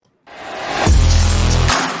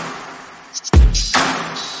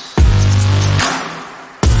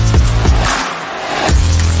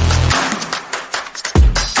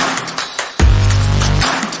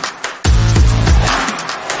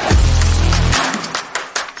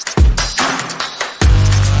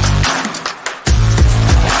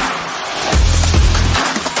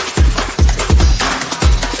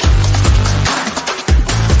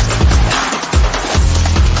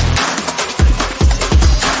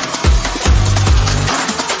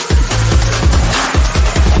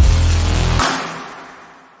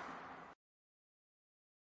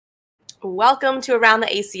Welcome to Around the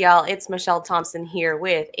ACL. It's Michelle Thompson here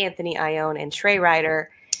with Anthony Ione and Trey Ryder.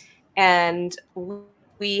 And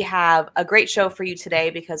we have a great show for you today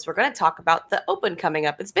because we're going to talk about the Open coming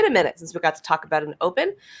up. It's been a minute since we got to talk about an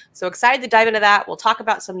Open. So excited to dive into that. We'll talk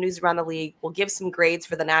about some news around the league. We'll give some grades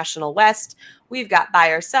for the National West. We've got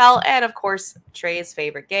buy or sell. And of course, Trey's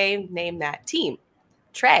favorite game, Name That Team.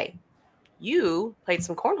 Trey, you played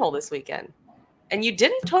some cornhole this weekend and you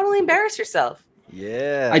didn't totally embarrass yourself.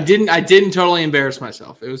 Yeah, I didn't totally embarrass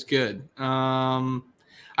myself. It was good. I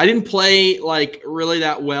didn't play like really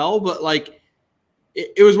that well, but like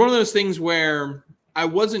it was one of those things where I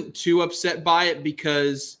wasn't too upset by it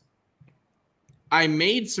because I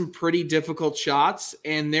made some pretty difficult shots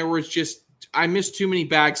and I missed too many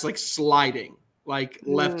bags like sliding like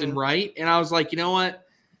left and right. And I was like, you know what?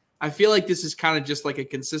 I feel like this is kind of just like a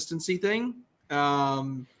consistency thing.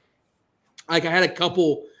 Like I had a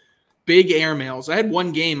couple big airmails. I had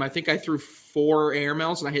one game. I think I threw 4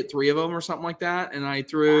 airmails and I hit 3 of them or something like that. And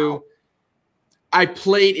it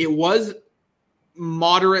was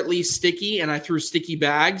moderately sticky and I threw sticky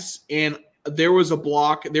bags and there was a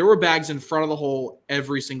block. There were bags in front of the hole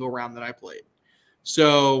every single round that I played.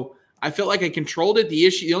 So I felt like I controlled it.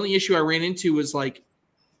 The only issue I ran into was like,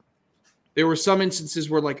 there were some instances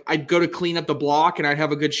where like I'd go to clean up the block and I'd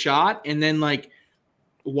have a good shot. And then like,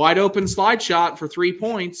 wide open slide shot for 3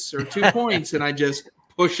 points or 2 points, and I just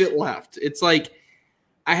push it left. It's like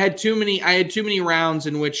I had too many rounds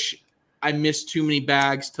in which I missed too many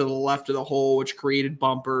bags to the left of the hole, which created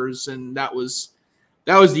bumpers, and that was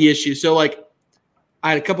the issue. So like I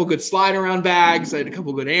had a couple good slide around bags, I had a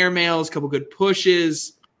couple good airmails, a couple good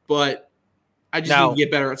pushes, but I just need to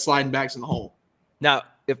get better at sliding bags in the hole. Now,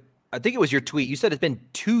 I think it was your tweet. You said it's been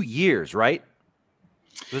 2 years, right?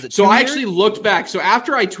 So I actually looked back. So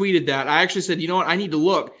after I tweeted that, I actually said, you know what, I need to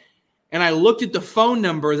look. And I looked at the phone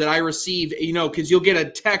number that I received, because you'll get a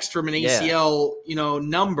text from an ACL,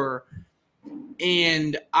 number.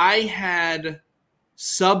 And I had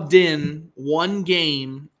subbed in one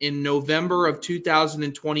game in November of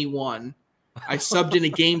 2021. I subbed in a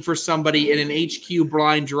game for somebody in an HQ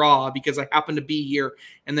blind draw because I happened to be here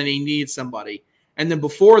and then they needed somebody. And then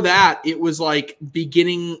before that, it was like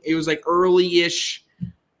early-ish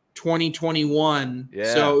 2021.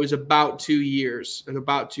 Yeah. So it was about 2 years.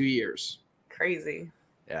 Crazy.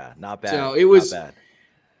 Yeah, not bad. So it was not bad.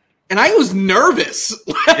 And I was nervous.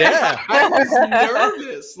 Yeah. I was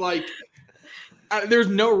nervous. Like there's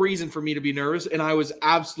no reason for me to be nervous. And I was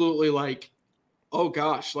absolutely like, oh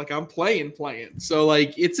gosh, like I'm playing. So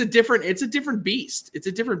like it's a different beast. It's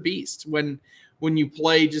a different beast when you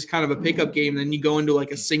play just kind of a pickup game, then you go into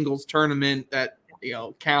like a singles tournament that,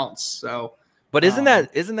 counts. So but isn't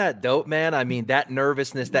that dope, man? I mean, that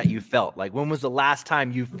nervousness that you felt, like when was the last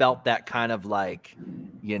time you felt that kind of like,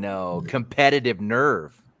 competitive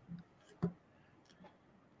nerve?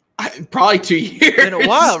 Probably 2 years. In a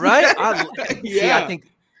while, right? Yeah. I think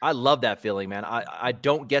I love that feeling, man. I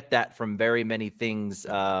don't get that from very many things.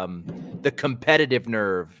 The competitive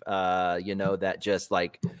nerve, that just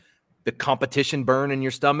like the competition burn in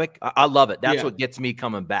your stomach. I love it. That's what gets me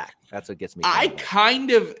coming back. That's what gets me.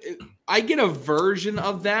 I get a version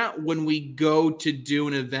of that when we go to do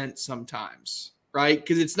an event sometimes, right?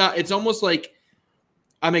 Because it's almost like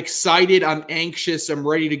I'm excited, I'm anxious, I'm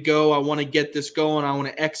ready to go. I want to get this going. I want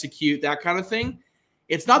to execute, that kind of thing.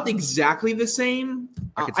 It's not exactly the same.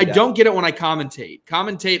 I don't get it when I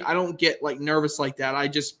commentate. I don't get like nervous like that.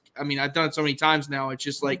 I've done it so many times now. It's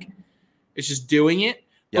just like, it's just doing it.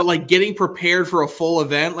 Yep. But like getting prepared for a full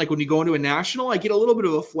event, like when you go into a national, I get a little bit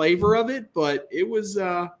of a flavor of it, but it was,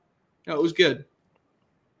 it was good.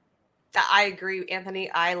 I agree, Anthony.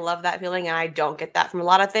 I love that feeling, and I don't get that from a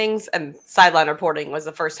lot of things. And sideline reporting was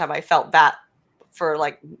the first time I felt that for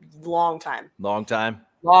like long time. I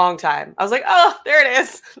was like, oh, there it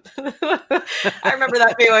is. I remember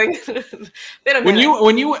that feeling.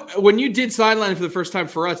 When you did sideline for the first time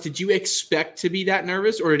for us, did you expect to be that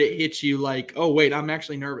nervous, or did it hit you like, oh wait, I'm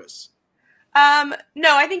actually nervous?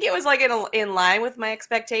 No, I think it was like in line with my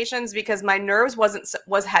expectations because my nerves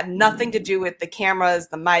had nothing to do with the cameras,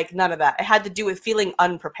 the mic, none of that. It had to do with feeling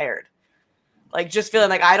unprepared. Like just feeling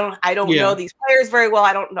like I don't know these players very well.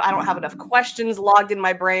 I don't have enough questions logged in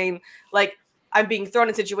my brain. Like I'm being thrown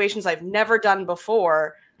in situations I've never done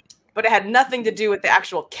before, but it had nothing to do with the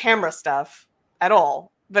actual camera stuff at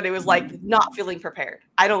all. But it was like not feeling prepared.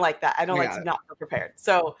 I don't like that. I don't like to not feel prepared.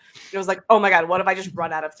 So it was like, oh my God, what if I just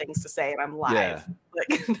run out of things to say and I'm live? Yeah.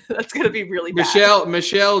 Like that's going to be really bad.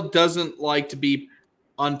 Michelle doesn't like to be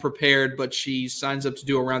unprepared, but she signs up to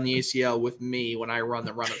do Around the ACL with me when I run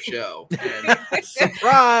the run-up show. And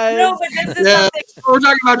Surprise! No, but this is yeah, something. that's what we're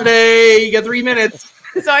talking about today. You got 3 minutes.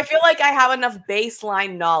 So I feel like I have enough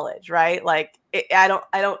baseline knowledge, right? Like I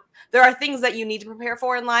don't. There are things that you need to prepare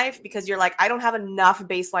for in life because you're like, I don't have enough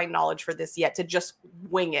baseline knowledge for this yet to just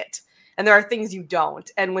wing it. And there are things you don't.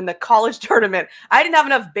 And when the college tournament, I didn't have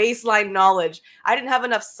enough baseline knowledge. I didn't have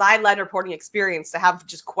enough sideline reporting experience to have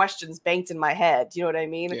just questions banked in my head. Do you know what I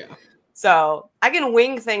mean? Yeah. So I can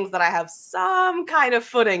wing things that I have some kind of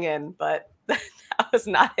footing in, but that was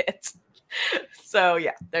not it. So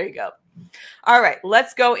yeah, there you go. All right,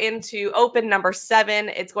 let's go into open number 7.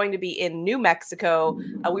 It's going to be in New Mexico.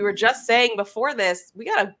 We were just saying before this, we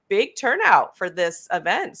got a big turnout for this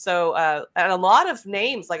event. So, and a lot of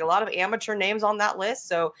names, like a lot of amateur names on that list.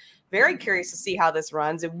 So, very curious to see how this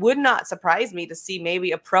runs. It would not surprise me to see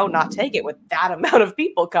maybe a pro not take it with that amount of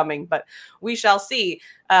people coming, but we shall see.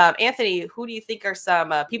 Anthony, who do you think are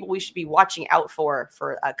some people we should be watching out for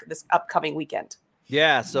this upcoming weekend?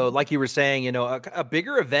 Yeah, so like you were saying, you know, a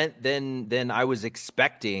bigger event than I was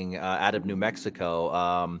expecting out of New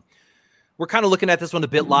Mexico. We're kind of looking at this one a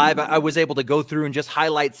bit live. I was able to go through and just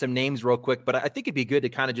highlight some names real quick, but I think it'd be good to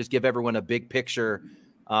kind of just give everyone a big picture.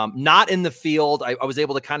 Not in the field. I was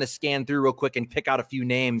able to kind of scan through real quick and pick out a few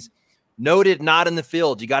names. Noted not in the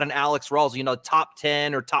field. You got an Alex Rawls, you know, top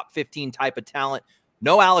 10 or top 15 type of talent.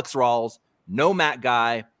 No Alex Rawls, no Matt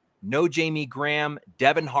Guy. No Jamie Graham,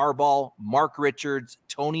 Devin Harbaugh, Mark Richards,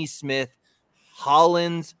 Tony Smith,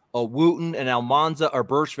 Hollins, Wooten, and Almanza or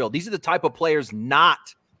Birchfield. These are the type of players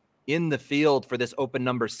not in the field for this open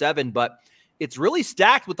number 7, but it's really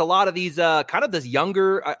stacked with a lot of these kind of this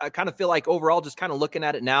younger, I kind of feel like overall just kind of looking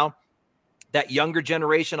at it now, that younger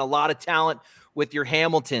generation, a lot of talent with your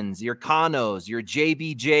Hamiltons, your Canos, your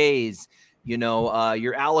JBJs, you know,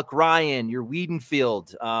 your Alec Ryan, your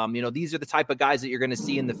Wiedenfield. You know, these are the type of guys that you're going to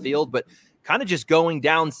see in the field, but kind of just going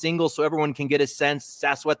down singles so everyone can get a sense.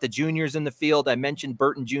 Sassuet, the juniors in the field. I mentioned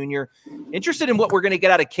Burton Jr. Interested in what we're going to get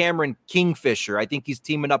out of Cameron Kingfisher. I think he's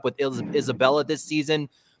teaming up with Isabella this season.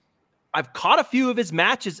 I've caught a few of his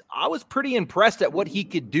matches. I was pretty impressed at what he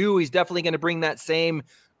could do. He's definitely going to bring that same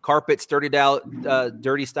carpet,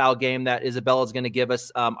 dirty style game that Isabella is going to give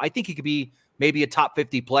us. I think he could be maybe a top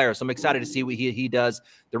 50 player. So I'm excited to see what he does.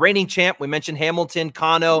 The reigning champ, we mentioned Hamilton,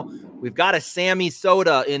 Kano. We've got a Sammy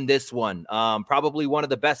Soda in this one. Probably one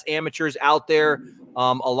of the best amateurs out there,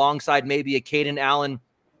 alongside maybe a Caden Allen.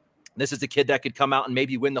 This is a kid that could come out and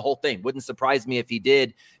maybe win the whole thing. Wouldn't surprise me if he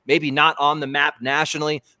did. Maybe not on the map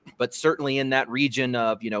nationally, but certainly in that region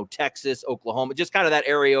of, you know, Texas, Oklahoma, just kind of that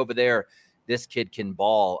area over there. This kid can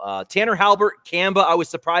ball. Tanner Halbert, Kamba, I was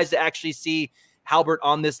surprised to actually see Halbert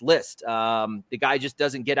on this list. The guy just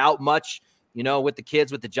doesn't get out much, you know, with the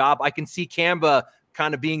kids, with the job. I can see Kamba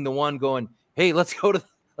kind of being the one going, hey, let's go to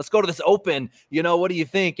this open. You know, what do you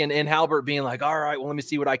think? And Halbert being like, all right, well, let me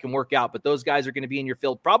see what I can work out. But those guys are going to be in your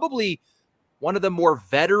field. Probably one of the more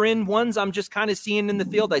veteran ones I'm just kind of seeing in the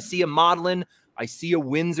field. I see a Modlin. I see a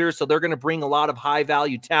Windsor. So they're going to bring a lot of high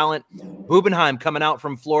value talent. Bubenheim coming out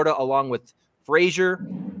from Florida along with Frazier,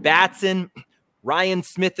 Batson, Ryan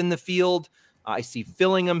Smith in the field. I see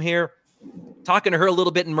Fillingham here. Talking to her a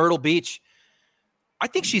little bit in Myrtle Beach. I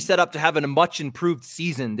think she's set up to have a much improved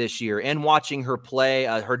season this year, and watching her play,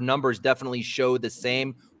 her numbers definitely show the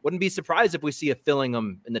same. Wouldn't be surprised if we see a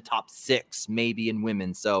Fillingham in the top 6, maybe in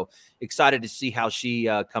women. So excited to see how she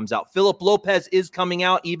comes out. Philip Lopez is coming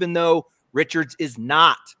out, even though Richards is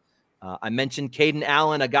not. I mentioned Caden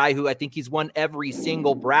Allen, a guy who I think he's won every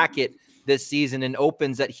single bracket this season and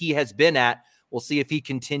opens that he has been at. We'll see if he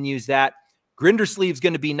continues that. Grindersleeve's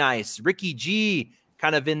going to be nice. Ricky G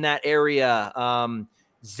kind of in that area.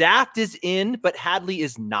 Zaft is in, but Hadley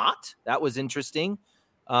is not. That was interesting.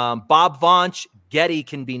 Bob Vonch, Getty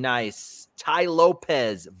can be nice. Ty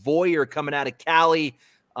Lopez, Voyer coming out of Cali.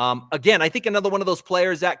 Again, I think another one of those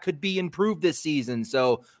players that could be improved this season.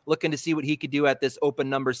 So looking to see what he could do at this open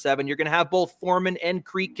number 7. You're going to have both Foreman and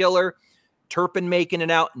Creek Killer. Turpin making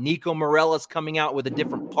it out. Nico Morellis coming out with a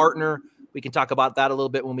different partner. We can talk about that a little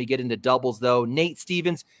bit when we get into doubles, though. Nate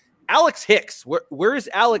Stevens, Alex Hicks. Where is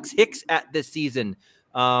Alex Hicks at this season?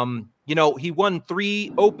 You know, he won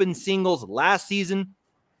 3 open singles last season.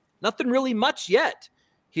 Nothing really much yet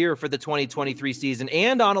here for the 2023 season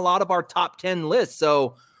and on a lot of our top 10 lists.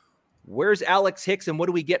 So where's Alex Hicks and what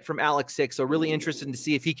do we get from Alex Hicks? So really interested to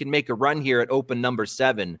see if he can make a run here at open number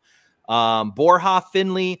 7. Borja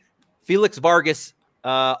Finley, Felix Vargas,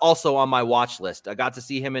 also on my watch list. I got to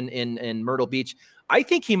see him in Myrtle Beach. I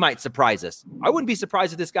think he might surprise us. I wouldn't be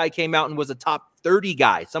surprised if this guy came out and was a top 30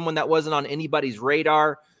 guy, someone that wasn't on anybody's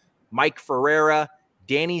radar. Mike Ferreira,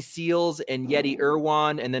 Danny Seals and Yeti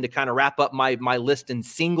Irwan. And then to kind of wrap up my list in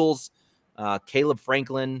singles, Caleb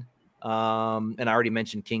Franklin. And I already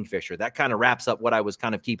mentioned Kingfisher. That kind of wraps up what I was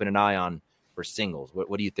kind of keeping an eye on for singles.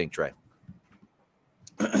 What do you think, Trey?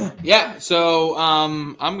 Yeah, so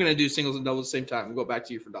I'm going to do singles and doubles at the same time. We'll go back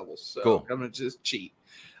to you for doubles. So cool. I'm going to just cheat.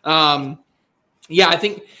 Yeah, I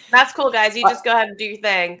think that's cool, guys. You just go ahead and do your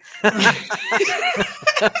thing.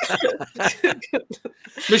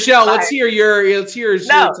 Michelle, let's hear your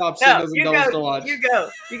top singles and doubles to watch. You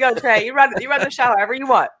go, Trey. You run the show however you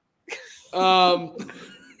want.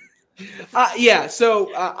 Yeah,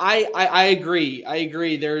 so I agree. I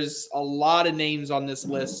agree. There's a lot of names on this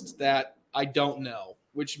list that I don't know,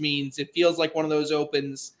 which means it feels like one of those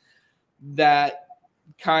opens that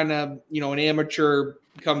kind of, an amateur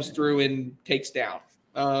comes through and takes down.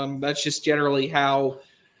 That's just generally how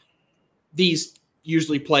these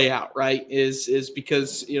usually play out, right? Is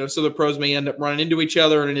because, so the pros may end up running into each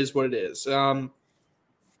other, and it is what it is. I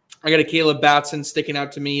got a Caleb Batson sticking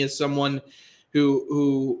out to me as someone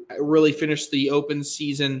who really finished the open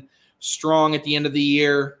season strong at the end of the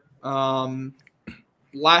year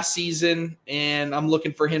last season, and I'm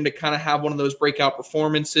looking for him to kind of have one of those breakout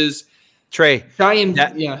performances. Trey,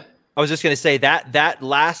 yeah. I was just going to say that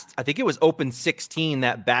last, I think it was Open 16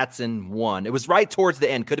 that Batson won. It was right towards the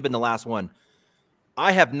end. Could have been the last one.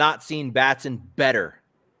 I have not seen Batson better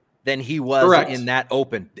than he was in that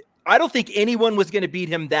Open. I don't think anyone was going to beat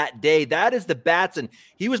him that day. That is the Batson.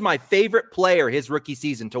 He was my favorite player his rookie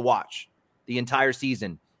season to watch the entire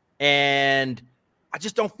season. And I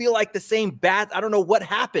just don't feel like the same I don't know what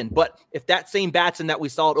happened, but if that same Batson that we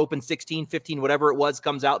saw at Open 16, 15, whatever it was,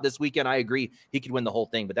 comes out this weekend, I agree he could win the whole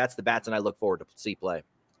thing. But that's the Batson I look forward to see play.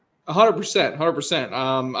 100%.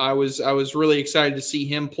 I was really excited to see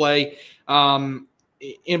him play.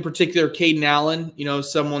 In particular, Caden Allen,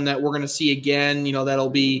 someone that we're going to see again. He'll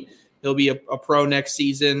be a pro next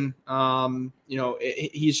season.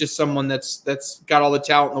 He's just someone that's got all the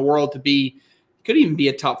talent in the world to be. Could even be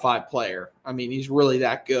a top 5 player. I mean, he's really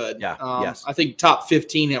that good. Yeah. Yes. I think top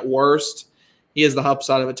 15 at worst. He has the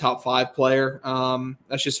upside of a top 5 player.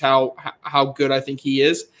 That's just how good I think he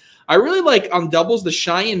is. I really like on doubles the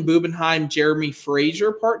Cheyenne Bubenheim Jeremy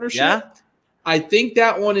Frazier partnership. Yeah. I think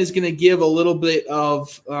that one is going to give a little bit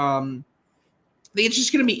of. I think it's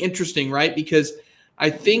just going to be interesting, right? Because I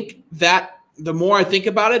think that the more I think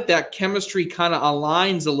about it, that chemistry kind of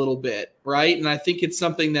aligns a little bit, right? And I think it's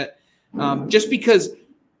something that. Just because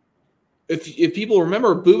if people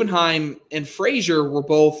remember, Bubenheim and Frazier were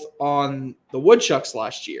both on the Woodchucks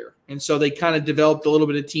last year. And so they kind of developed a little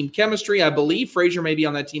bit of team chemistry. I believe Frazier may be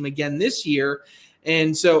on that team again this year.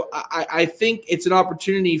 And so I think it's an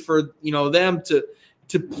opportunity for, them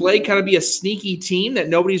to play, kind of be a sneaky team that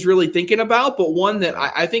nobody's really thinking about, but one that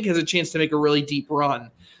I think has a chance to make a really deep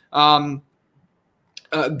run.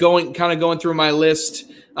 Going through my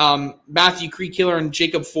list, Matthew Creekiller and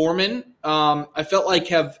Jacob Foreman, I felt like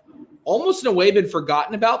have almost in a way been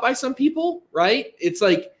forgotten about by some people, right? It's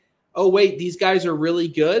like, oh, wait, these guys are really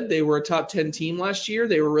good. They were a top 10 team last year.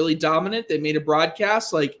 They were really dominant. They made a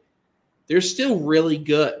broadcast. Like, they're still really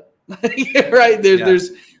good, right?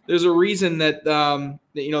 There's a reason that,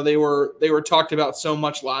 they were talked about so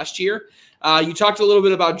much last year. You talked a little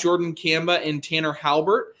bit about Jordan Kamba and Tanner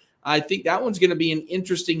Halbert. I think that one's going to be an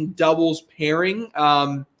interesting doubles pairing.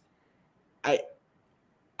 I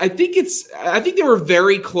think they were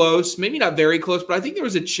very close, maybe not very close, but I think there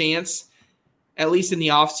was a chance, at least in the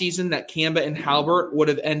offseason, that Kamba and Halbert would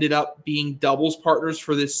have ended up being doubles partners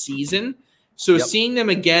for this season. So seeing them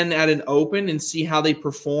again at an open and see how they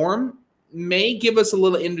perform may give us a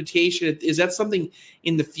little indication. Is that something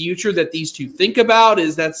in the future that these two think about?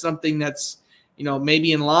 Is that something that's,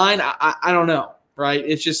 maybe in line? I don't know. Right.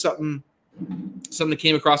 It's just something that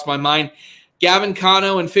came across my mind. Gavin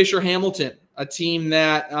Cano and Fisher Hamilton, a team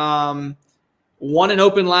that won an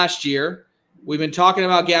open last year. We've been talking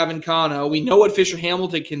about Gavin Cano. We know what Fisher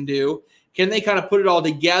Hamilton can do. Can they kind of put it all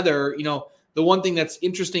together? The one thing that's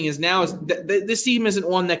interesting is now is that this team isn't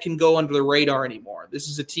one that can go under the radar anymore. This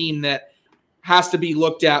is a team that has to be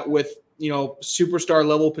looked at with, superstar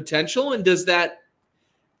level potential. And does that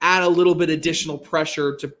add a little bit additional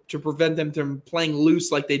pressure to prevent them from playing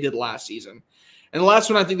loose like they did last season? And the last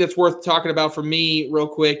one I think that's worth talking about for me real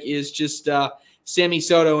quick is just Sammy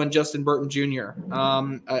Soto and Justin Burton Jr.,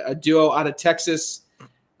 a duo out of Texas.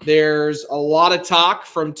 There's a lot of talk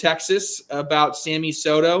from Texas about Sammy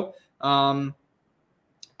Soto. Logan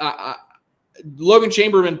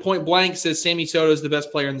Chamberlain point blank says Sammy Soto is the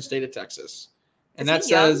best player in the state of Texas. And that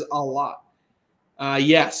says a lot.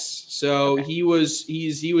 Yes. So he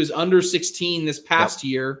was under 16 this past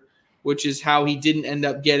year. which is how he didn't end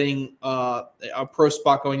up getting a pro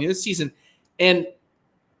spot going into this season. And,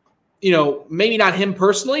 maybe not him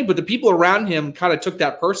personally, but the people around him kind of took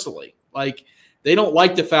that personally. Like, they don't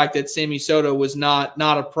like the fact that Sammy Soto was not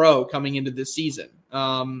a pro coming into this season.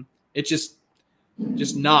 It's just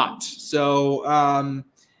not. So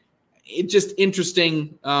it's just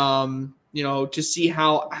interesting, to see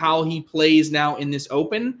how he plays now in this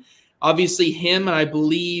Open. Obviously, him and I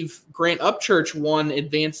believe Grant Upchurch won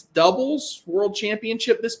advanced doubles world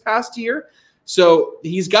championship this past year. So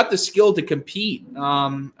he's got the skill to compete.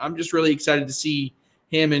 I'm just really excited to see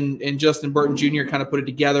him and Justin Burton Jr. kind of put it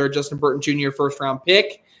together. Justin Burton Jr. first-round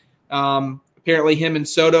pick. Apparently him and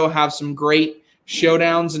Soto have some great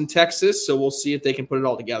showdowns in Texas, so we'll see if they can put it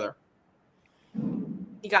all together.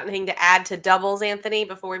 You got anything to add to doubles, Anthony,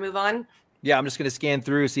 before we move on? Yeah, I'm just going to scan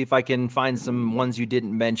through, see if I can find some ones you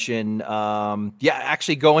didn't mention.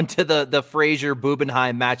 Actually going to the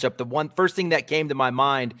Frazier-Bubenheim matchup, the first thing that came to my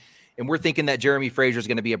mind, and we're thinking that Jeremy Frazier is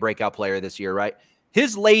going to be a breakout player this year, right?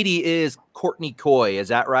 His lady is Courtney Coy, is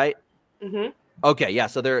that right? Mm-hmm. Okay, yeah,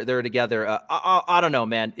 so they're together. I don't know,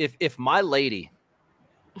 man. If my lady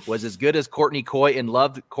was as good as Courtney Coy and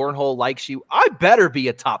loved cornhole like I better be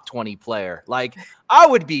a top 20 player. Like, I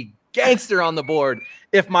would be gangster on the board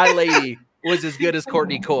if my lady was as good as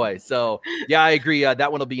Courtney Coy. So, yeah, I agree. That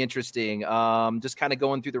one will be interesting. Just kind of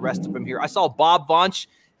going through the rest of them here. I saw Bob Vonch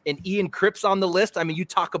and Ian Cripps on the list. I mean, you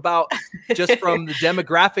talk about just from the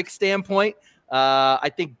demographic standpoint. I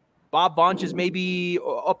think Bob Vonch is maybe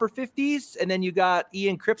upper 50s, and then you got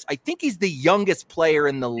Ian Cripps. I think he's the youngest player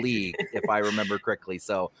in the league, if I remember correctly.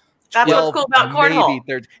 So that's what's cool about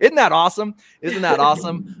cornhole. Isn't that awesome? Isn't that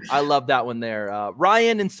awesome? I love that one there.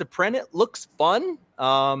 Ryan and Soprenet looks fun.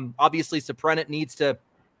 Obviously, Soprenet needs to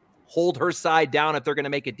hold her side down if they're going to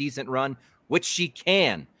make a decent run, which she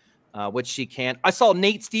can. I saw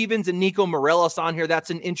Nate Stevens and Nico Morelos on here.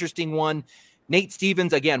 That's an interesting one. Nate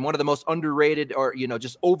Stevens, again, one of the most underrated or,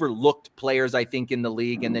 just overlooked players, I think, in the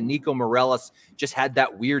league. And then Nico Morelos just had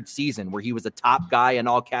that weird season where he was a top guy in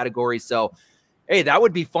all categories. So, hey, that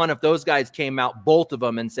would be fun if those guys came out, both of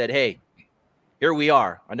them, and said, hey, here we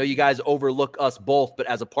are. I know you guys overlook us both, but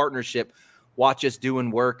as a partnership, watch us doing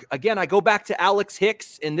work. Again, I go back to Alex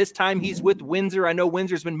Hicks, and this time he's with Windsor. I know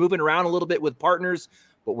Windsor's been moving around a little bit with partners,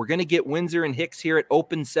 but we're going to get Windsor and Hicks here at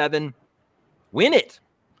Open 7. Win it.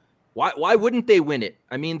 Why wouldn't they win it?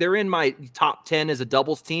 I mean, they're in my top 10 as a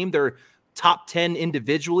doubles team. They're top 10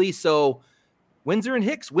 individually. So Windsor and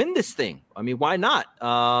Hicks win this thing. I mean, why not?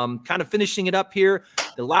 Kind of finishing it up here.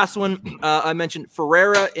 The last one I mentioned,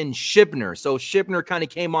 Ferreira and Shibner. So Shibner kind of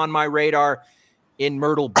came on my radar in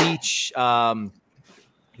Myrtle Beach. I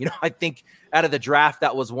think out of the draft,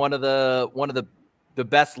 that was one of the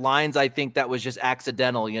best lines. I think that was just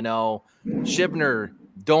accidental. Shibner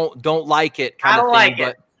don't like it. I don't like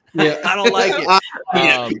it. Yeah, I don't like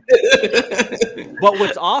it. But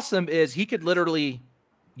what's awesome is he could literally,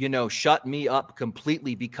 shut me up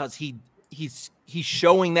completely because he's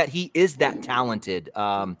showing that he is that talented.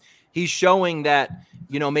 He's showing that,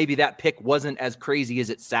 maybe that pick wasn't as crazy as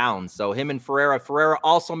it sounds. So him and Ferreira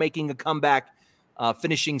also making a comeback,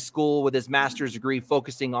 finishing school with his master's degree,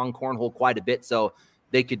 focusing on cornhole quite a bit. So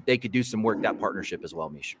they could do some work, that partnership as well,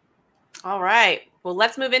 Mish. All right. Well,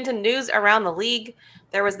 let's move into news around the league.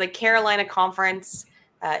 There was the Carolina Conference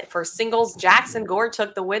for singles. Jackson Gore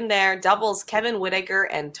took the win there. Doubles, Kevin Whittaker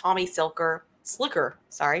and Tommy Slicker.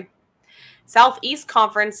 Southeast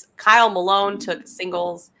Conference, Kyle Malone took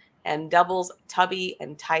singles, and doubles, Tubby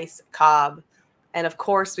and Tice Cobb. And, of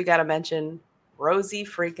course, we got to mention Rosie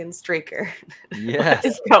freaking Streaker. Yes. What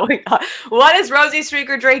is going on? What is Rosie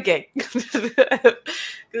Streaker drinking?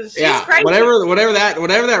 She's crazy. Whatever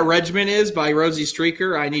that regimen is by Rosie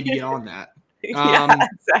Streaker, I need to get on that. Yeah,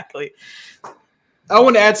 exactly. I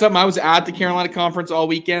want to add something. I was at the Carolina Conference all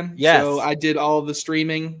weekend. Yes. So I did all of the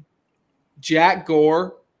streaming. Jack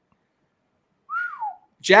Gore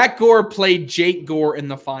played Jake Gore in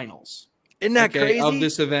the finals. Isn't that crazy? Of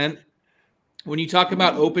this event. When you talk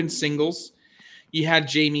about open singles, you had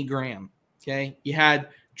Jamie Graham. Okay. You had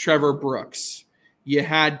Trevor Brooks. You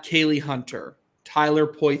had Kaylee Hunter, Tyler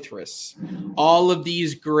Poitras, all of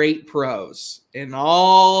these great pros, and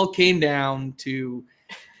all came down to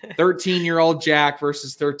 13-year-old Jack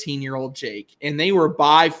versus 13-year-old Jake. And they were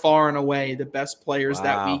by far and away the best players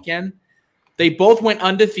that weekend. They both went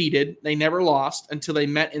undefeated. They never lost until they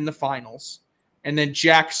met in the finals. And then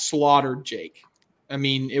Jack slaughtered Jake. I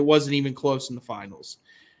mean, it wasn't even close in the finals.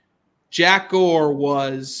 Jack Gore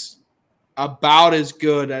was about as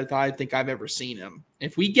good as I think I've ever seen him.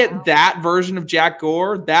 If we get that version of Jack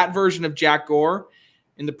Gore,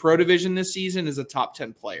 and in the pro division this season is a top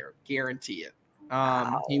 10 player. Guarantee it.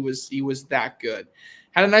 Wow. He was that good.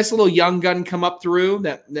 Had a nice little young gun come up through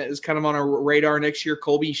that is kind of on our radar next year.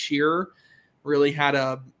 Colby Shearer really had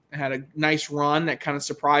a nice run that kind of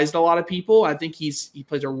surprised a lot of people. I think he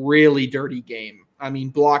plays a really dirty game. I mean,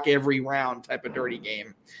 block every round type of dirty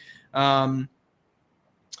game. I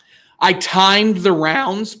timed the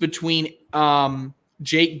rounds between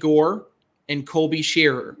Jake Gore and Colby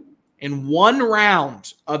Shearer, and one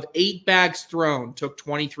round of 8 bags thrown took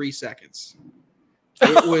 23 seconds.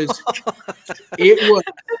 It was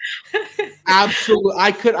absolutely.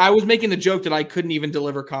 I was making the joke that I couldn't even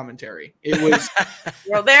deliver commentary. It was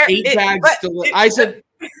Well, there 8 bags. I said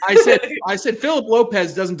Philip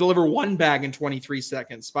Lopez doesn't deliver 1 bag in 23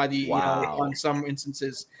 seconds by the on some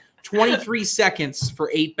instances. 23 seconds for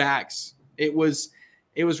 8 bags. It was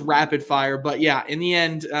rapid fire, but yeah, in the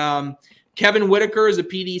end, Kevin Whitaker is a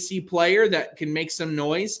PDC player that can make some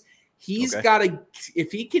noise. He's got to,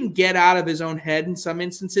 if he can get out of his own head in some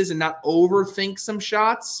instances and not overthink some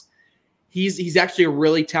shots, he's actually a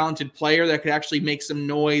really talented player that could actually make some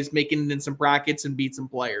noise, making it in some brackets and beat some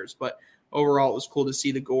players. But overall, it was cool to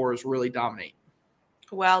see the Gores really dominate.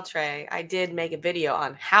 Well, Trey, I did make a video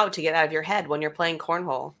on how to get out of your head when you're playing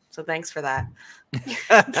cornhole. So thanks for that.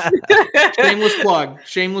 Shameless plug.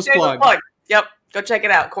 Yep. Go check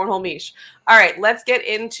it out. Cornhole Mish. All right. Let's get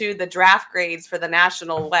into the draft grades for the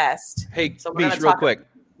National West. Hey, so Mish, real quick.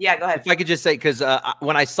 Yeah, go ahead. If I could just say, because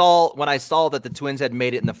when I saw that the Twins had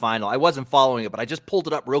made it in the final, I wasn't following it, but I just pulled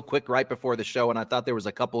it up real quick right before the show, and I thought there was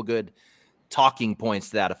a couple good talking points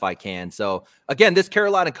to that if I can. So, again, this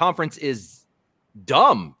Carolina Conference is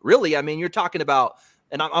dumb, really. I mean, you're talking about,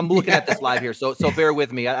 and I'm looking at this live here, so bear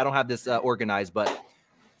with me. I don't have this organized, but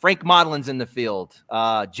Frank Modlin's in the field.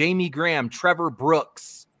 Jamie Graham, Trevor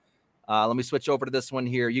Brooks. Let me switch over to this one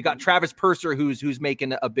here. You got Travis Purser, who's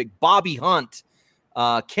making a big Bobby Hunt,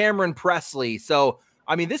 Cameron Presley. So,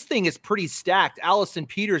 I mean, this thing is pretty stacked. Allison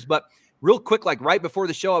Peters, but real quick, like right before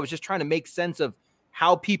the show, I was just trying to make sense of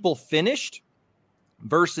how people finished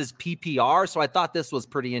versus PPR. So I thought this was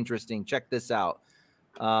pretty interesting. Check this out.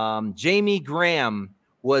 Jamie Graham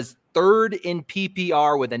was third in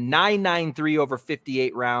PPR with a 993 over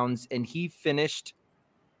 58 rounds, and he finished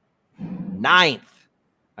 9th.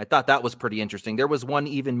 I thought that was pretty interesting. There was one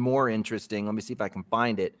even more interesting. Let me see if I can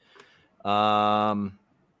find it. One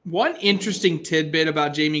interesting tidbit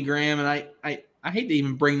about Jamie Graham, and I hate to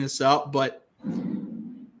even bring this up, but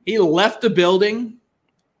he left the building,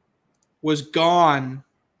 was gone,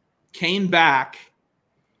 came back,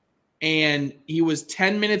 and he was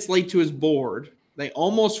 10 minutes late to his board. They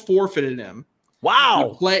almost forfeited him.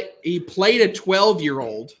 Wow. He played a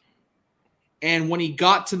 12-year-old, and when he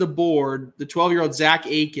got to the board, the 12-year-old Zach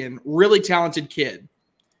Aiken, really talented kid.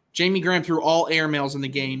 Jamie Graham threw all airmails in the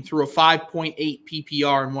game, threw a 5.8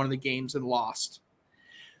 PPR in one of the games and lost.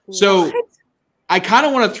 So What? I kind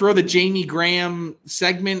of want to throw the Jamie Graham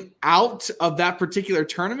segment out of that particular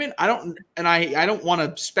tournament. I don't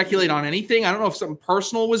want to speculate on anything. I don't know if something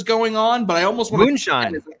personal was going on, but I almost want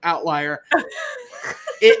Moonshine to as an outlier.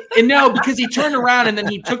 No, because he turned around and then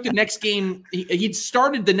he took the next game. He'd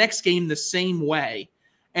started the next game the same way.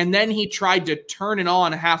 And then he tried to turn it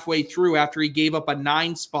on halfway through after he gave up a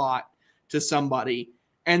 9 spot to somebody.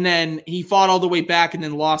 And then he fought all the way back and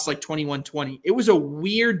then lost like 21-20. It was a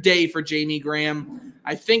weird day for Jamie Graham.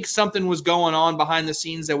 I think something was going on behind the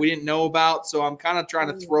scenes that we didn't know about. So I'm kind of trying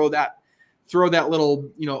to throw that little,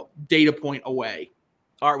 data point away.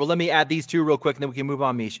 All right, well, let me add these two real quick, and then we can move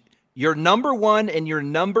on, Mish. Your number 1 and your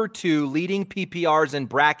number 2 leading PPRs in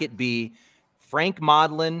bracket B, Frank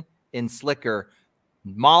Modlin and Slicker.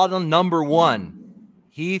 Modlin number 1,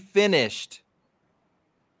 he finished.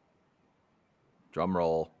 Drum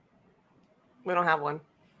roll. We don't have one.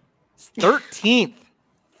 13th.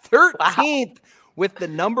 13th with the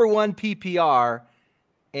number 1 PPR.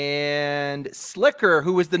 And Slicker,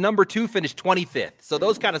 who was the number 2, finished 25th. So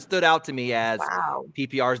those kind of stood out to me as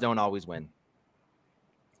PPRs don't always win.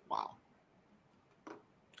 Wow.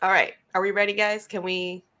 All right. Are we ready, guys?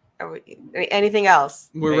 Anything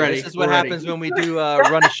else? We're ready. This is what happens when we do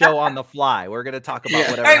run a show on the fly. We're going to talk about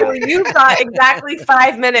whatever. All right, well, you've got exactly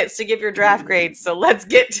 5 minutes to give your draft grades, so let's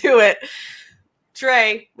get to it.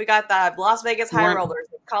 Trey, we got the Las Vegas High Rollers,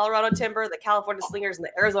 the Colorado Timber, the California Slingers, and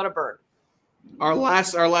the Arizona Burn. Our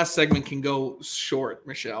last segment can go short,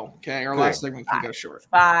 Michelle. Okay, last segment can go short.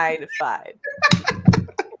 Fine.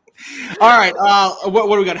 All right. What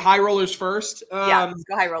do we got? High Rollers first. Let's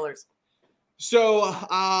go High Rollers. So,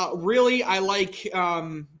 really, I like,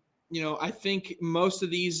 I think most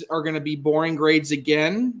of these are going to be boring grades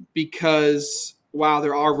again because Wow, they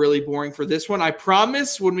are really boring for this one. I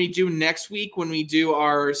promise when we do next week, when we do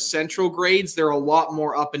our central grades, they're a lot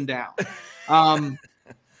more up and down.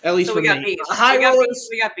 At least So for we got me. B's. High rollers.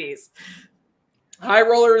 We got B's. High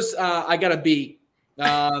rollers, I got a B.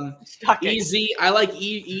 Shocking. Easy. I like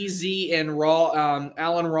Easy and Raw.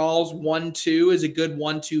 Alan Rawls 1-2 is a good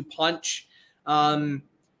 1-2 punch.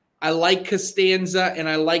 I like Costanza and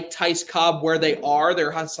I like Tice Cobb where they are.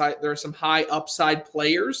 There are some high upside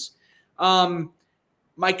players.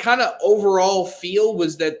 My kind of overall feel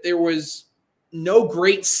was that there was no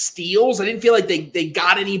great steals. I didn't feel like they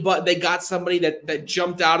got any, but they got somebody that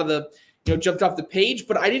jumped out of jumped off the page.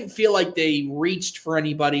 But I didn't feel like they reached for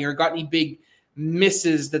anybody or got any big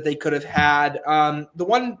misses that they could have had. The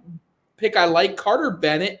one pick I like, Carter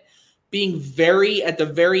Bennett, being at the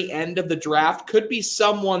very end of the draft, could be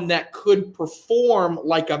someone that could perform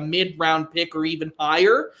like a mid-round pick or even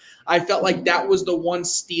higher. I felt like that was the one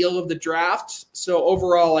steal of the draft. So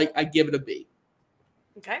overall, I give it a B.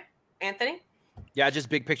 Okay. Anthony? Yeah, just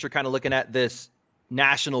big picture, kind of looking at this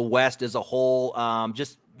National West as a whole.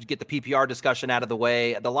 Just to get the PPR discussion out of the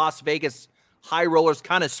way, the Las Vegas High Rollers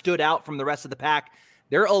kind of stood out from the rest of the pack.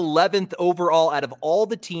 They're 11th overall out of all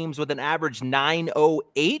the teams with an average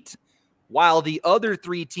 908, while the other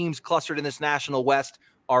three teams clustered in this National West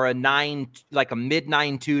are a mid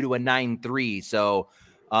 9.2 to a 9.3. So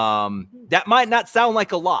that might not sound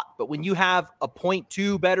like a lot, but when you have a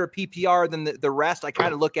 0.2 better PPR than the rest, I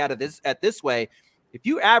kind of look at it this way. If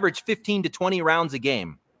you average 15 to 20 rounds a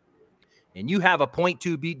game and you have a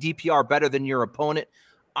 0.2 DPR better than your opponent,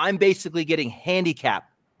 I'm basically getting handicap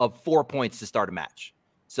of 4 points to start a match.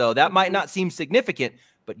 So that might not seem significant,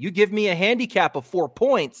 but you give me a handicap of 4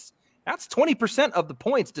 points, that's 20% of the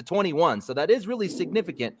points to 21. So that is really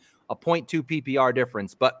significant, a 0.2 PPR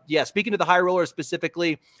difference. But yeah, speaking to the high rollers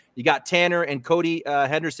specifically, you got Tanner and Cody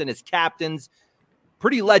Henderson as captains.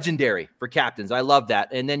 Pretty legendary for captains. I love that.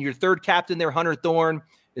 And then your third captain there, Hunter Thorne,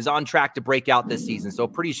 is on track to break out this season. So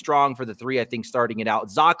pretty strong for the three, I think, starting it out.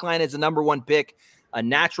 Zockline is the number one pick, a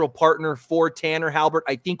natural partner for Tanner Halbert,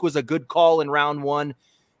 I think was a good call in round one.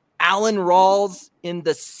 Alan Rawls in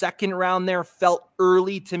the second round there felt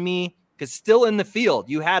early to me because still in the field,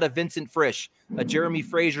 you had a Vincent Frisch, a Jeremy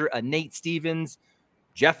Frazier, a Nate Stevens,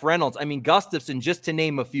 Jeff Reynolds. I mean, Gustafson, just to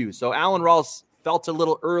name a few. So Alan Rawls felt a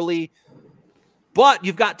little early. But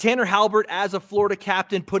you've got Tanner Halbert as a Florida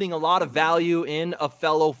captain, putting a lot of value in a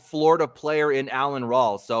fellow Florida player in Alan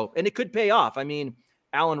Rawls. So, and it could pay off. I mean,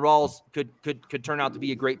 Alan Rawls could turn out to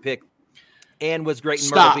be a great pick and was great in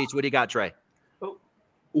Myrtle Beach. What do you got, Trey?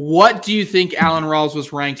 What do you think Alan Rawls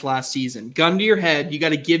was ranked last season? Gun to your head, you got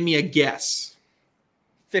to give me a guess.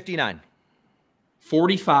 59.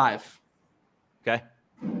 45. Okay.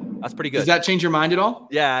 That's pretty good. Does that change your mind at all?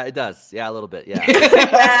 Yeah, it does. Yeah, a little bit. Yeah.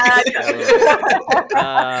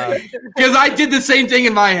 Because I did the same thing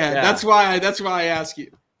in my head. Yeah. That's why I ask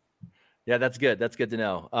you. Yeah, that's good. That's good to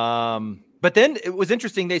know. But then it was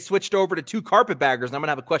interesting. They switched over to two carpetbaggers, and I'm going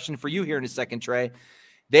to have a question for you here in a second, Trey.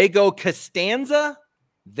 They go Costanza,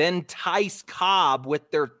 then Tice Cobb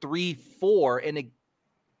with their 3-4. And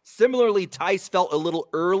similarly, Tice felt a little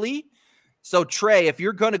early. So, Trey, if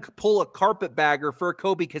you're going to pull a carpetbagger for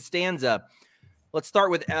Kobe Costanza, let's start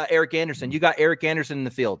with Eric Anderson. You got Eric Anderson in the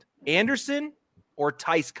field. Anderson or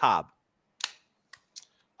Tice Cobb?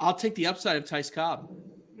 I'll take the upside of Tice Cobb.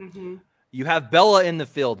 Mm-hmm. You have Bella in the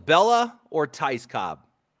field. Bella or Tice Cobb?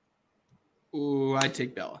 Ooh, I'd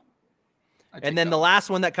take Bella. And then the last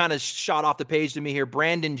one that kind of shot off the page to me here,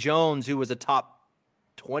 Brandon Jones, who was a top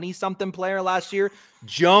 20-something player last year.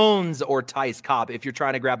 Jones or Tice Cobb if you're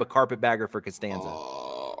trying to grab a carpetbagger for Costanza.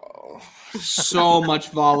 Oh, so much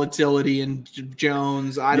volatility in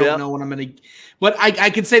Jones. I don't know what I'm going to – but I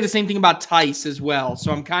could say the same thing about Tice as well.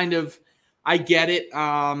 So I'm kind of – I get it.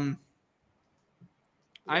 I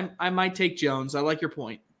might take Jones. I like your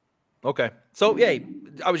point. Okay. So, yeah,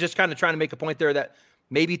 I was just kind of trying to make a point there that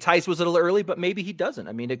maybe Tice was a little early, but maybe he doesn't.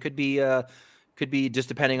 I mean, it could be just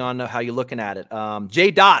depending on how you're looking at it.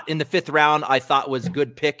 J. Dot in the 5th round I thought was a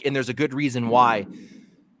good pick, and there's a good reason why.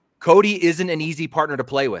 Cody isn't an easy partner to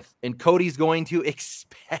play with, and Cody's going to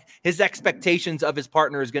his expectations of his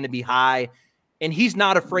partner is going to be high, and he's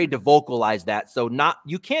not afraid to vocalize that. So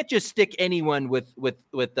you can't just stick anyone with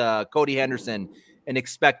Cody Henderson and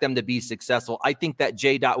expect them to be successful. I think that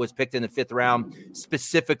J. Dot was picked in the 5th round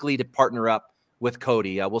specifically to partner up with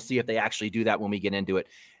Cody. We'll see if they actually do that when we get into it.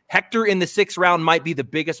 Hector in the 6th round might be the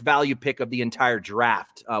biggest value pick of the entire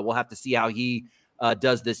draft. We'll have to see how he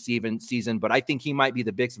does this season, but I think he might be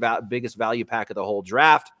the biggest value pack of the whole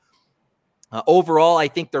draft. Overall, I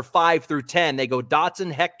think they're 5 through 10. They go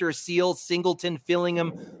Dotson, Hector, Seals, Singleton,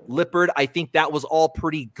 Fillingham, Lippard. I think that was all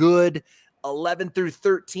pretty good. 11 through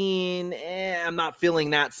 13, I'm not feeling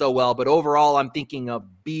that so well. But overall, I'm thinking a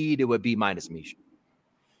B to a B minus, Mish.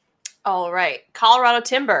 All right. Colorado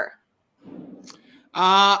Timber.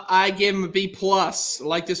 I gave him a B plus. I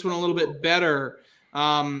like this one a little bit better.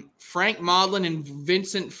 Frank Modlin and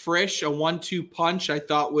Vincent Frisch, a 1-2 punch, I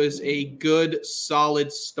thought was a good,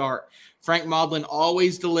 solid start. Frank Modlin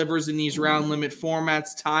always delivers in these round limit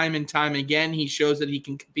formats time and time again. He shows that he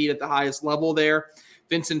can compete at the highest level there.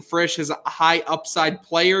 Vincent Frisch is a high upside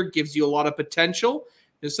player, gives you a lot of potential.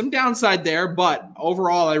 There's some downside there, but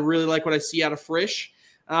overall, I really like what I see out of Frisch.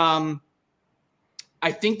 I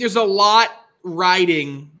think there's a lot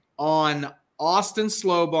riding on Austin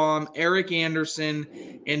Slowbaum, Eric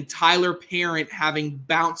Anderson, and Tyler Parent having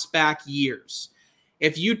bounce back years.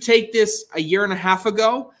 If you take this a year and a half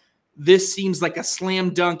ago, this seems like a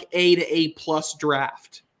slam dunk A to A plus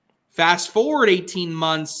draft. Fast forward 18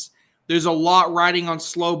 months, there's a lot riding on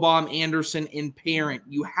Slowbaum, Anderson, and Parent.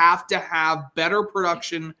 You have to have better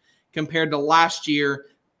production compared to last year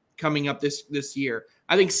coming up this year.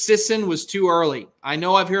 I think Sisson was too early. I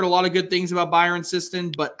know I've heard a lot of good things about Byron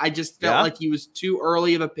Sisson, but I just felt like he was too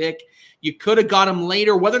early of a pick. You could have got him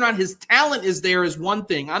later. Whether or not his talent is there is one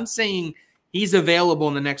thing. I'm saying he's available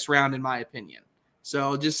in the next round, in my opinion.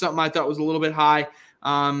 So just something I thought was a little bit high.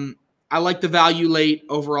 I like the value late.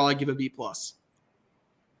 Overall, I give a B plus.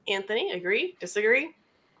 Anthony, agree? Disagree?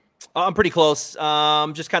 I'm pretty close.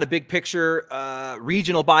 Just kind of big picture,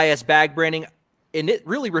 regional bias, bag branding. And it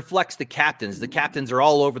really reflects the captains. The captains are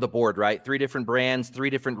all over the board, right? 3 different brands, 3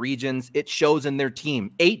 different regions. It shows in their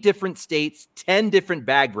team. 8 different states, 10 different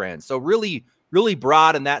bag brands. So really, really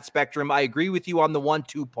broad in that spectrum. I agree with you on the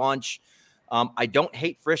 1-2 punch. I don't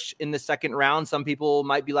hate Frisch in the second round. Some people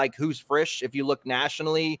might be like, who's Frisch? If you look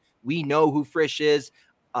nationally, we know who Frisch is.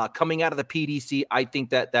 Coming out of the PDC, I think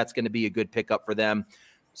that that's going to be a good pickup for them.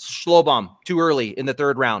 Slowbaum, too early in the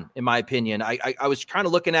third round, in my opinion. I was kind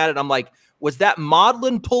of looking at it. I'm like, was that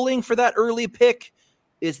Modlin pulling for that early pick?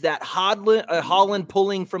 Is that Holland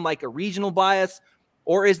pulling from like a regional bias?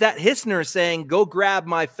 Or is that Hissner saying, go grab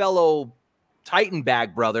my fellow Titan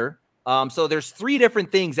bag brother? So there's 3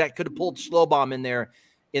 different things that could have pulled Slowbaum in there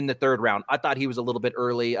in the third round. I thought he was a little bit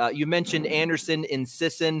early. You mentioned Anderson and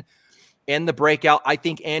Sisson and the breakout. I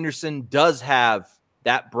think Anderson does have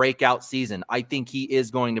that breakout season. I think he is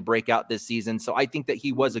going to break out this season. So I think that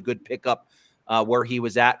he was a good pickup where he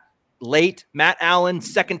was at. Late, Matt Allen,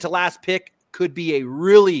 second to last pick, could be a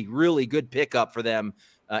really, really good pickup for them.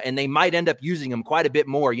 And they might end up using him quite a bit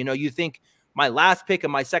more. You know, you think my last pick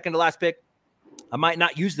and my second to last pick, I might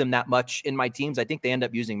not use them that much in my teams. I think they end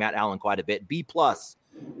up using Matt Allen quite a bit. B plus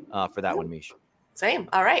for that one, Mish. Same.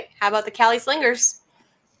 All right. How about the Cali Slingers?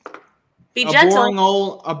 Be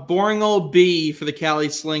gentle. A boring old B for the Cali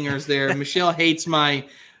Slingers there. Michelle hates my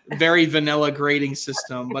very vanilla grading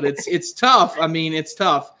system, but it's tough. I mean, it's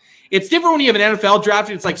tough. It's different when you have an NFL draft.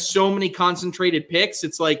 It's like so many concentrated picks.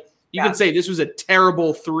 It's like you can say this was a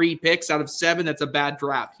terrible 3 picks out of 7. That's a bad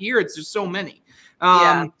draft. Here, it's just so many.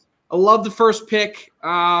 I love the first pick.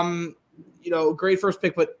 Great first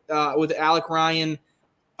pick, but with Alec Ryan,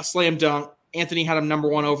 a slam dunk. Anthony had him number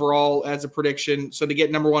 1 overall as a prediction. So to get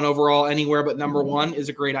number 1 overall anywhere but number 1 is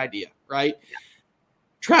a great idea, right? Yeah.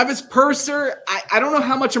 Travis Purser, I don't know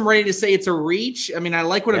how much I'm ready to say it's a reach. I mean, I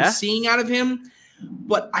like what I'm seeing out of him,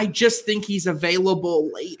 but I just think he's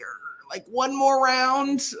available later. Like one more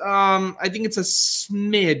round. I think it's a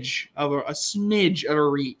smidge of a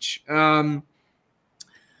reach.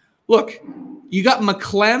 Look, you got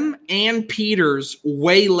McClem and Peters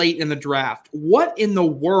way late in the draft. What in the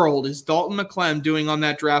world is Dalton McClem doing on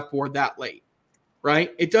that draft board that late?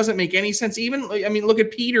 Right? It doesn't make any sense. Look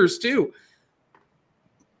at Peters too.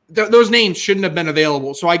 Those names shouldn't have been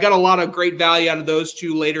available. So I got a lot of great value out of those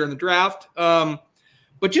 2 later in the draft.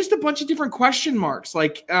 But just a bunch of different question marks,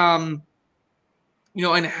 and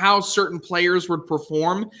how certain players would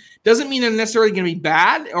perform. Doesn't mean they're necessarily going to be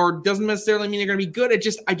bad, or doesn't necessarily mean they're going to be good.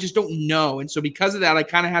 I just don't know. And so because of that, I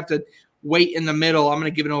kind of have to wait in the middle. I'm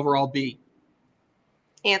going to give an overall B.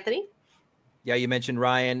 Anthony? Yeah, you mentioned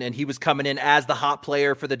Ryan, and he was coming in as the hot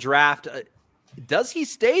player for the draft. Does he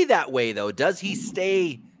stay that way, though? Does he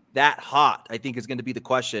stay that hot? I think is going to be the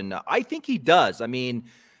question. I think he does. I mean,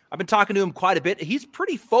 I've been talking to him quite a bit. He's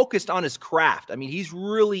pretty focused on his craft. I mean, he's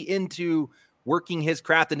really into working his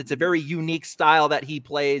craft, and it's a very unique style that he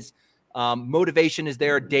plays. Motivation is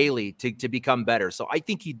there daily to become better. So I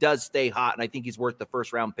think he does stay hot, and I think he's worth the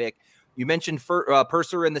first round pick. You mentioned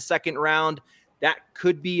Purser in the second round. that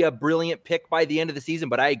could be a brilliant pick by the end of the season.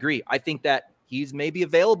 But I agree. I think that he's maybe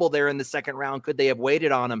available there in the second round. Could they have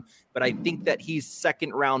waited on him? But I think that he's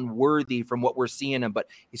second round worthy from what we're seeing him, but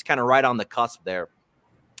he's kind of right on the cusp there.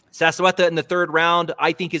 Sassuetta in the third round,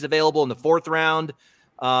 I think is available in the fourth round.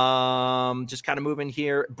 Just kind of moving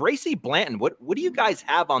here. Bracy Blanton, what do you guys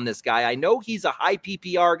have on this guy? I know he's a high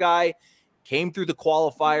PPR guy, came through the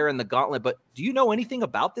qualifier and the gauntlet, but do you know anything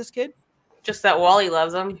about this kid? Just that Wally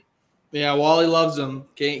loves him. Yeah, Wally loves him.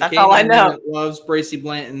 That's all I know. Loves Bracy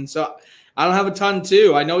Blanton. So I don't have a ton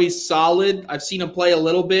too. I know he's solid. I've seen him play a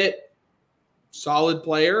little bit. Solid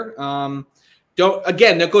player.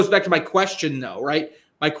 That goes back to my question though, right?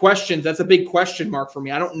 My question, that's a big question mark for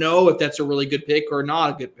me. I don't know if that's a really good pick or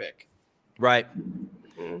not a good pick. Right.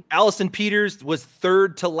 Allison Peters was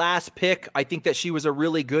third to last pick. I think that she was a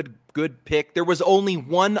really good pick. There was only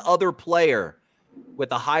one other player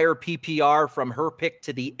with a higher PPR from her pick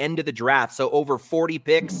to the end of the draft. So over 40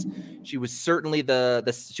 picks, she was certainly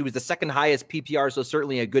she was the second highest PPR. So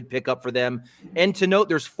certainly a good pickup for them. And to note,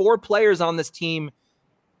 there's 4 players on this team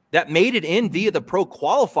that made it in via the pro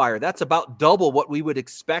qualifier. That's about double what we would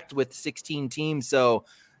expect with 16 teams. So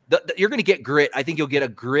you're going to get grit. I think you'll get a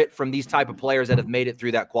grit from these type of players that have made it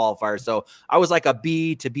through that qualifier. So I was like a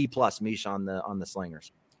B to B plus, Mish, on the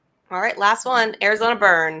Slingers. All right, last one, Arizona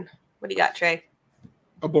Burn. What do you got, Trey?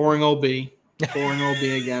 A boring OB. Boring OB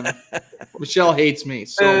again. Michelle hates me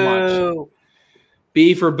so much.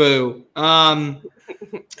 B for boo.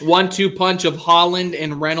 1-2 punch of Holland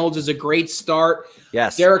and Reynolds is a great start.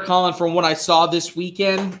 Yes. Derek Holland, from what I saw this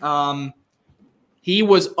weekend, he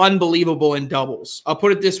was unbelievable in doubles. I'll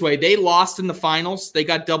put it this way. They lost in the finals. They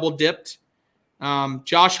got double dipped.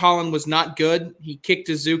 Josh Holland was not good. He kicked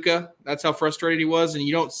Azuka. That's how frustrated he was. And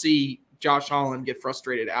you don't see Josh Holland get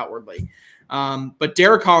frustrated outwardly. But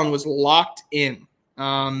Derek Holland was locked in.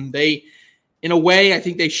 In a way, I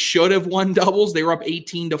think they should have won doubles. They were up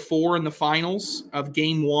 18-4 in the finals of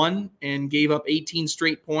game 1 and gave up 18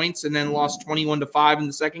 straight points and then lost 21-5 in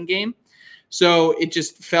the second game. So it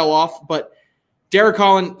just fell off. But Derek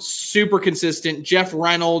Holland, super consistent. Jeff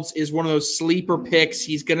Reynolds is one of those sleeper picks.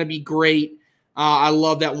 He's going to be great. I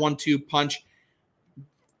love that 1-2 punch.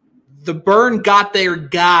 The Burn got their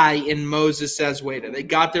guy in Moses Zezweda. They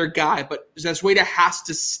got their guy, but Zezweda has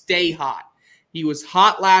to stay hot. He was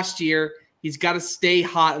hot last year. He's got to stay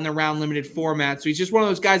hot in the round limited format. So he's just one of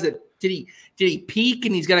those guys that did he peak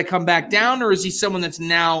and he's got to come back down, or is he someone that's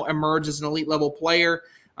now emerged as an elite level player?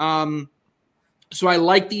 So I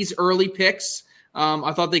like these early picks.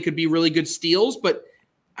 I thought they could be really good steals, but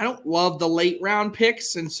I don't love the late round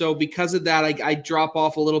picks. And so because of that, I drop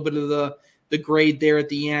off a little bit of the grade there at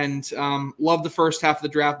the end. Love the first half of the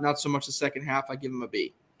draft, not so much the second half. I give him a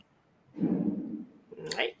B.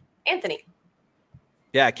 All right. Anthony.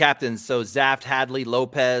 Yeah, captains. So Zaft, Hadley,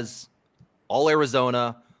 Lopez, all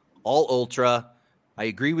Arizona, all Ultra. I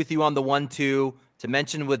agree with you on the 1-2. To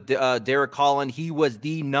mention with Derek Holland, he was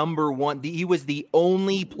the number one. He was the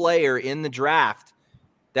only player in the draft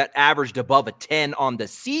that averaged above a 10 on the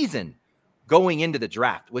season going into the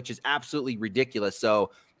draft, which is absolutely ridiculous.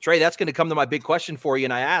 So, Trey, that's going to come to my big question for you.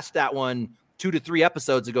 And I asked that one 2 to 3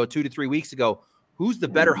 episodes ago, 2 to 3 weeks ago. Who's the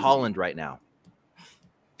better Holland right now?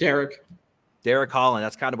 Derek Holland.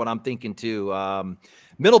 That's kind of what I'm thinking too.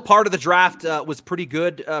 Middle part of the draft was pretty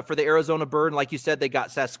good for the Arizona Burn. Like you said, they got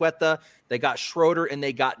Sassuetta, they got Schroeder, and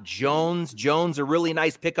they got Jones. Jones, a really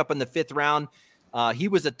nice pickup in the 5th round. He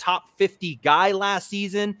was a top 50 guy last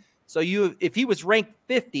season. So if he was ranked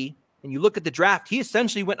 50 and you look at the draft, he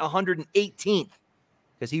essentially went 118th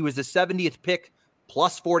because he was the 70th pick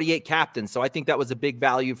plus 48 captain. So I think that was a big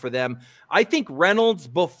value for them. I think Reynolds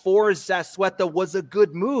before Sassuetta was a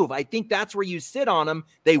good move. I think that's where you sit on him.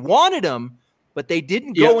 They wanted him, but they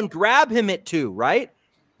didn't go and grab him at 2, right?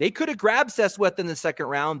 They could have grabbed Sassuetta in the second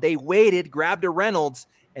round. They waited, grabbed a Reynolds,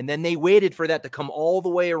 and then they waited for that to come all the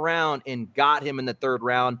way around and got him in the 3rd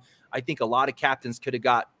round. I think a lot of captains could have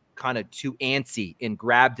got kind of too antsy and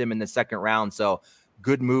grabbed him in the 2nd round. So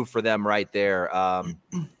good move for them right there.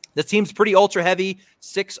 This team's pretty ultra heavy,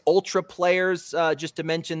 6 ultra players, just to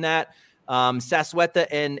mention that. Sassuetta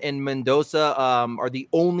and Mendoza are the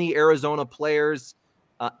only Arizona players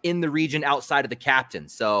in the region outside of the captain.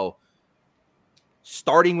 So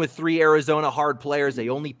starting with 3 Arizona hard players, they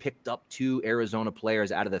only picked up 2 Arizona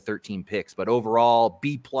players out of the 13 picks. But overall,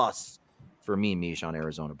 B+ for me, Mish, on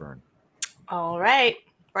Arizona Burn. All right.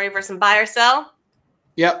 Ready for some buy or sell?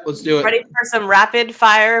 Yep, let's do it. Ready for some rapid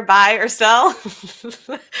fire buy or sell? So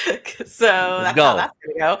that's how that's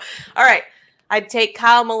going to go. All right. I'd take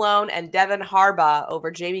Kyle Malone and Devin Harbaugh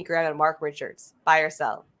over Jamie Graham and Mark Richards. Buy or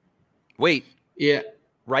sell? Wait. Yeah.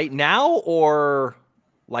 right now or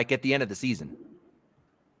like at the end of the season?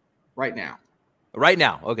 Right now. Right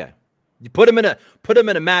now. Okay. You put him in a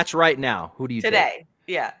match right now. Who do you take? Today.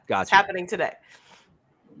 Yeah. Gotcha. It's happening today.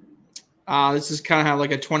 This is kind of how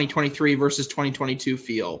like a 2023 versus 2022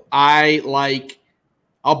 feel. I'll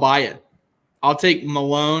buy it. I'll take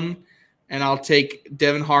Malone and I'll take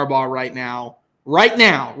Devin Harbaugh right now,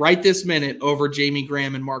 right this minute over Jamie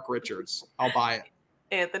Graham and Mark Richards. I'll buy it.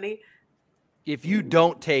 Anthony? If you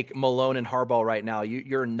don't take Malone and Harbaugh right now,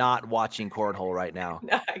 you're not watching cornhole right now.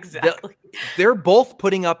 No, exactly. They're both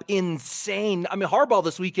putting up insane. I mean, Harbaugh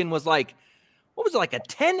this weekend was like, what was it, like a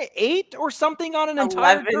 10-8 or something on an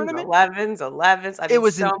entire tournament? 11s. I mean, it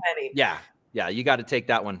was so many. Yeah, you got to take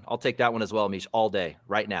that one. I'll take that one as well, Mish, all day,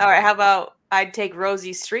 right now. All right, how about I'd take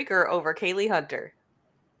Rosie Streaker over Kaylee Hunter?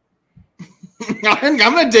 I'm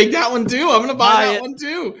going to take that one too. I'm going to buy that one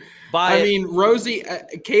too. I mean, Rosie,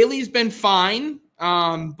 Kaylee's been fine,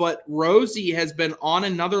 but Rosie has been on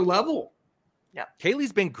another level. Yeah,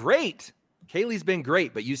 Kaylee's been great.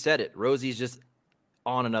 But you said it. Rosie's just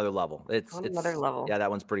on another level. It's another level. Yeah, that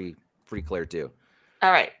one's pretty clear too.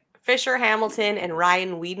 All right. Fisher Hamilton and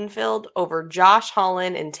Ryan Wiedenfeld over Josh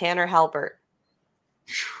Holland and Tanner Halbert.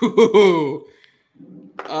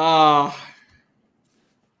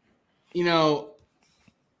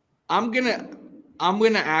 I'm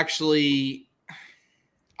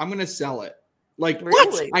gonna sell it. Like,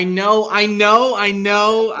 really? I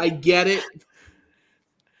get it.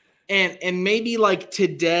 And maybe like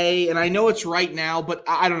today, and I know it's right now, but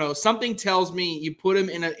I don't know. Something tells me you put him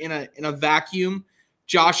in a vacuum.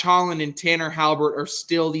 Josh Holland and Tanner Halbert are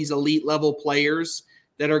still these elite level players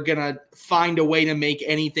that are gonna find a way to make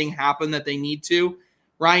anything happen that they need to.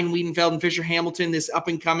 Ryan Wiedenfeld and Fisher Hamilton, this up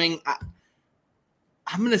and coming.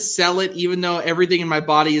 I'm going to sell it, even though everything in my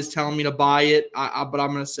body is telling me to buy it, but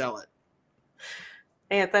I'm going to sell it.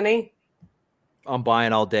 Anthony? I'm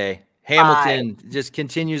buying all day. Hamilton just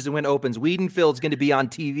continues to win opens. Wiedenfeld's going to be on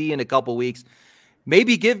TV in a couple weeks.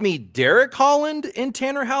 Maybe give me Derek Holland and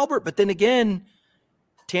Tanner Halbert, but then again,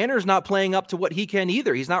 Tanner's not playing up to what he can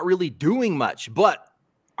either. He's not really doing much, but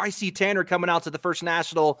I see Tanner coming out to the first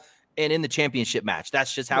national and in the championship match.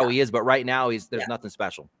 That's just how he is, but right now there's nothing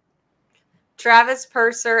special. Travis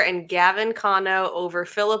Purser and Gavin Cano over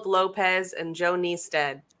Philip Lopez and Joe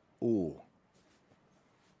Neested. Ooh.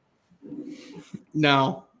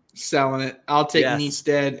 No, selling it. I'll take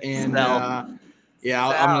Neested and I'm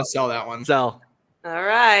going to sell that one. Sell. All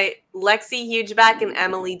right. Lexi Hugeback and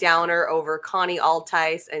Emily Downer over Connie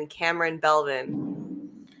Altice and Cameron Belvin.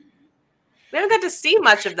 We haven't got to see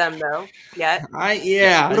much of them though yet.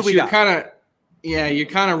 What do we got? You're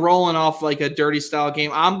kind of rolling off like a dirty style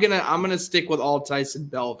game. I'm gonna stick with Altice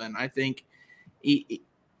and Belvin. I think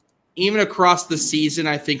even across the season,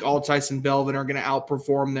 I think Altice and Belvin are gonna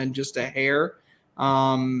outperform them just a hair.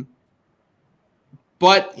 But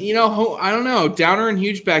I don't know. Downer and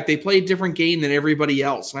Hugeback, they play a different game than everybody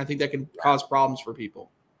else, and I think that can cause problems for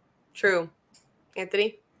people. True.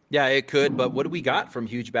 Anthony? Yeah, it could. But what do we got from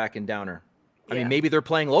Hugeback and Downer? I mean, maybe they're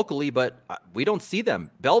playing locally, but we don't see them.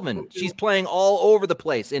 Belvin, she's playing all over the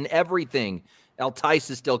place in everything. Altice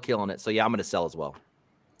is still killing it. So, yeah, I'm going to sell as well.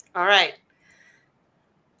 All right.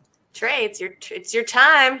 Trey, it's your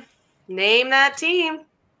time. Name that team.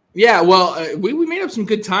 Yeah, well, we made up some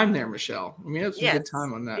good time there, Michelle. We made up some good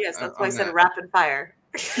time on that. Yes, that's why I said rapid fire.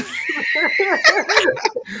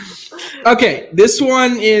 Okay, this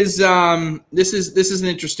one is this is an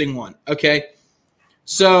interesting one. Okay,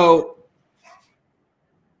 so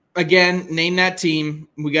again, name that team.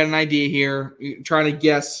 We got an idea here. You're trying to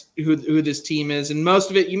guess who this team is, and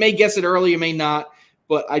most of it you may guess it early, you may not.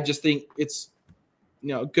 But I just think it's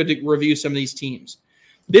good to review some of these teams.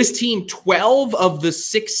 This team, 12 of the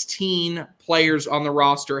 16 players on the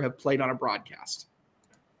roster have played on a broadcast.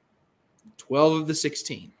 12 of the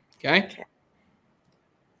 16. Okay.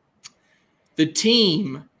 The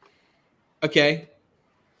team. Okay.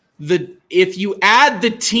 If you add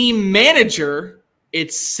the team manager,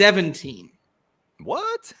 it's 17.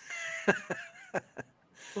 What?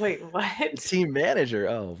 Wait, what? Team manager.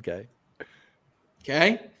 Oh, okay.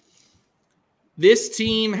 Okay. This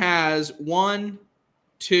team has 1,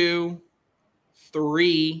 2,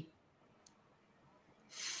 3,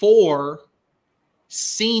 4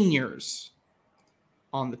 seniors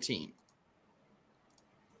on the team.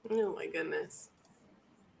 Oh my goodness.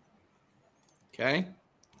 Okay.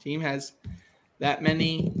 Team has that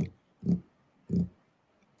many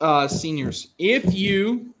seniors. If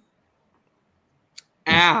you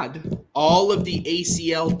add all of the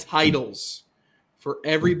ACL titles for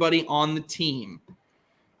everybody on the team,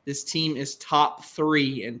 this team is top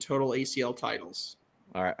 3 in total ACL titles.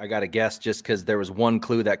 All right, I got to guess just because there was one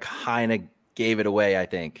clue that kind of gave it away, I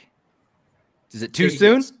think. Is it too Take a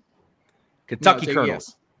soon? guess. Kentucky take a Colonels.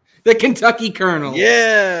 guess. The Kentucky Colonels.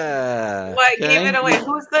 Yeah. What Okay. gave it away?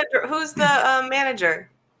 Who's the manager?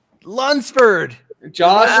 Lunsford.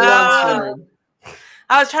 Josh Oh. Lunsford.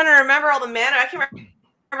 I was trying to remember all the I can't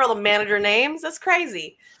remember all the manager names. That's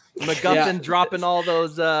crazy. McGuffin dropping all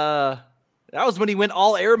those. That was when he went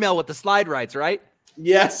all airmail with the slide rights, right?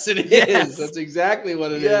 Yes, it is. Yes. That's exactly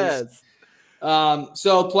what it is. Yes.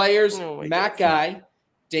 So players, Oh my Matt Guy,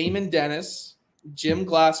 Damon Dennis, Jim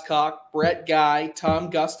Glasscock, Brett Guy, Tom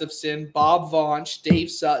Gustafson, Bob Vaunch,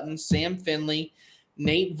 Dave Sutton, Sam Finley,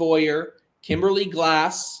 Nate Voyer, Kimberly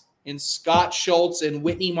Glass, and Scott Schultz and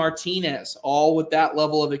Whitney Martinez, all with that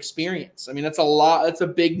level of experience. I mean, that's a lot. That's a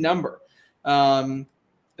big number. And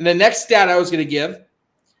the next stat I was going to give,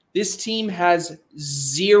 this team has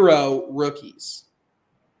 0 rookies.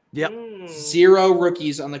 Yep. 0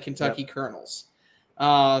 rookies on the Kentucky Colonels.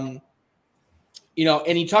 And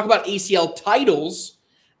you talk about ACL titles,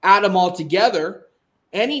 add them all together.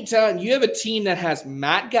 Anytime you have a team that has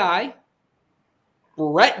Matt Guy,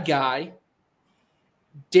 Brett Guy,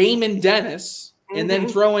 Damon Dennis, and then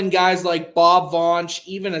throw in guys like Bob Vaunch,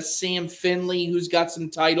 even a Sam Finley who's got some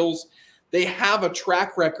titles, they have a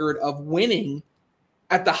track record of winning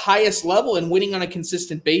at the highest level and winning on a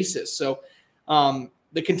consistent basis. So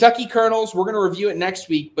the Kentucky Colonels, we're going to review it next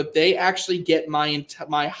week, but they actually get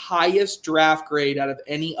my highest draft grade out of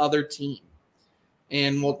any other team.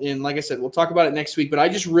 And like I said, we'll talk about it next week, but I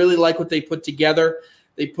just really like what they put together.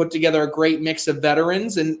 They put together a great mix of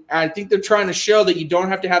veterans, and I think they're trying to show that you don't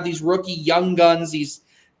have to have these rookie young guns, these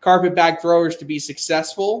carpetbag throwers to be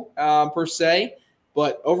successful per se.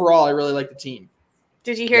 But overall, I really like the team.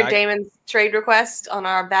 Did you hear Damon's trade request on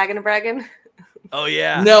our Baggin' and Braggin'? Oh,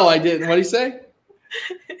 yeah. No, I didn't. What did he say?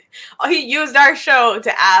 Oh, he used our show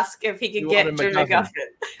to ask if he could get wanted Drew McGuffin.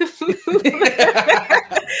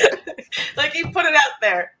 McGuffin. Like he put it out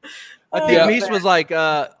there. I think Meese was like,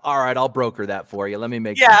 all right, I'll broker that for you. Let me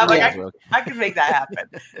make Yeah, some like deals, I can make that happen.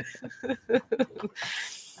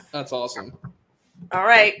 That's awesome. All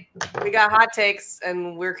right. We got hot takes,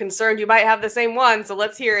 and we're concerned you might have the same one, so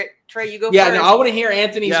let's hear it. Trey, you go Yeah, first. no, I want to hear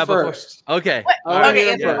Anthony's first. Okay.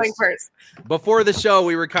 Okay, Anthony going first. Before the show,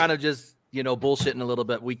 we were kind of just, bullshitting a little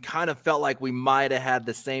bit. We kind of felt like we might have had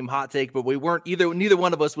the same hot take, but we weren't neither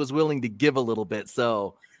one of us was willing to give a little bit.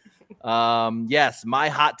 So, yes, my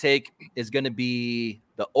hot take is going to be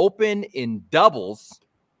the Open in doubles.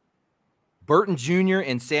 Burton Jr.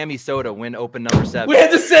 and Sammy Soto win Open number 7. We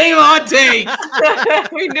had the same hot take.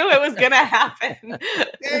 We knew it was gonna happen.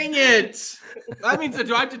 Dang it! That means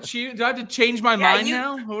do I have to choose? Do I have to change my mind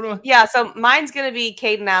now? Yeah. So mine's gonna be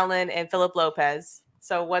Caden Allen and Philip Lopez.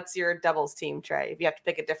 So what's your doubles team, Trey? If you have to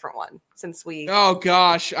pick a different one, since we. Oh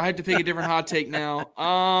gosh, I have to pick a different hot take now.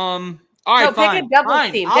 All right, fine. Pick a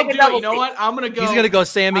doubles team. I'll Pick a do doubles it. You know team. what? I'm gonna go. He's going to go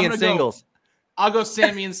Sammy and singles. I'll go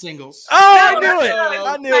Sammy and singles. Oh, I knew it.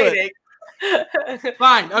 I knew it.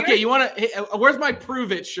 Fine. Okay, you want to? Where's my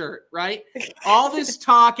prove it shirt? Right. All this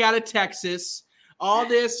talk out of Texas, all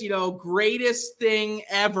this, greatest thing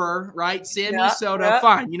ever. Right, Sammy Soto. Yeah.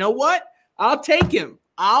 Fine. You know what? I'll take him.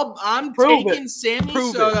 I'm taking Sammy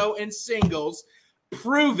Soto in singles.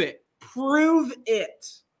 Prove it. Prove it.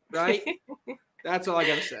 Right. That's all I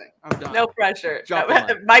gotta say. I'm done. No pressure.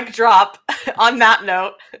 Mic drop on that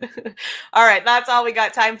note. All right, that's all we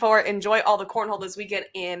got time for. Enjoy all the cornhole this weekend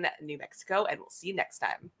in New Mexico, and we'll see you next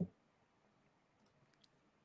time.